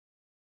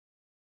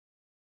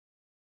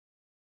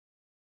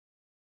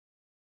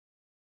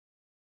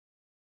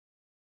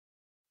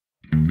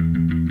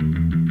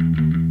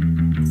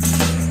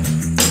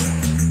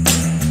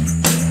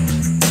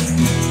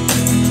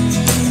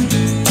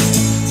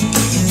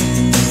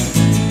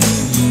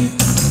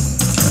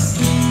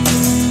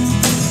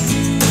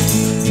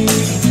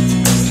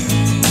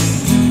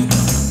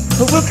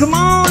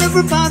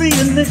everybody,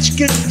 and let's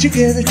get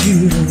together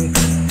tonight.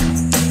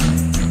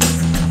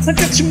 I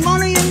got some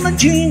money in my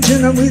jeans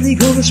and I'm really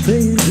gonna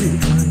spend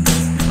it right.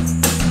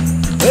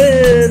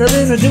 Well, I've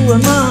been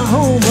doing my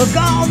homework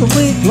all the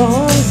week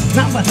long.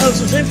 Now my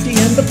house is empty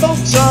and the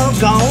folks are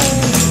gone.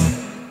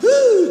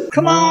 Woo!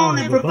 Come on,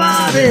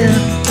 everybody.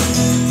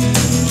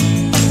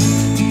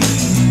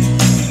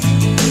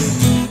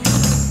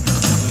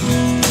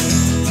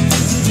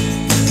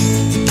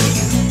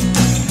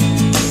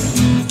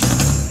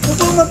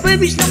 Well, my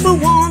baby's number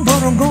one,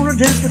 but I'm gonna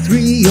dance for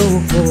 3 or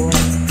 4.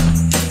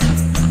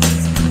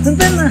 And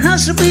then the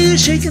house will be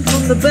shaking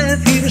from the bare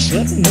feet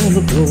slapping on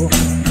the floor.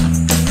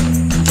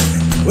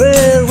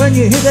 Well, when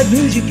you hear that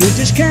music, you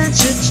just can't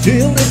sit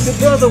still. If your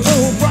brother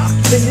won't rock,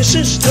 then your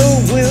sister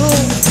will.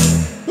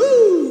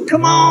 Woo!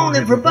 Come on,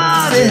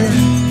 everybody.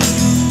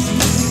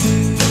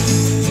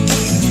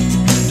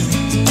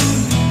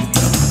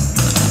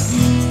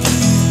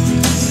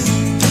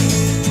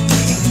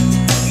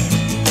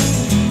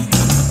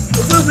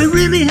 Well, we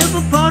really have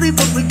a party,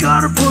 but we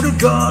gotta put a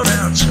guard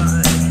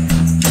outside.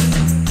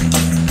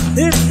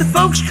 If the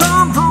folks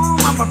come home,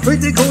 I'm afraid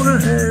they're gonna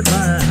have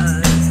my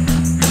eye.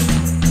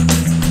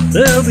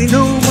 There'll be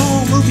no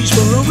more movies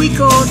for a week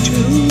or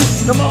two.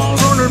 I'm all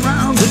running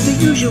around with the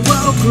usual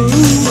crew.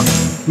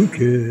 Who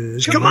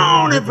cares? Come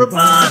on,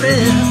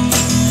 everybody.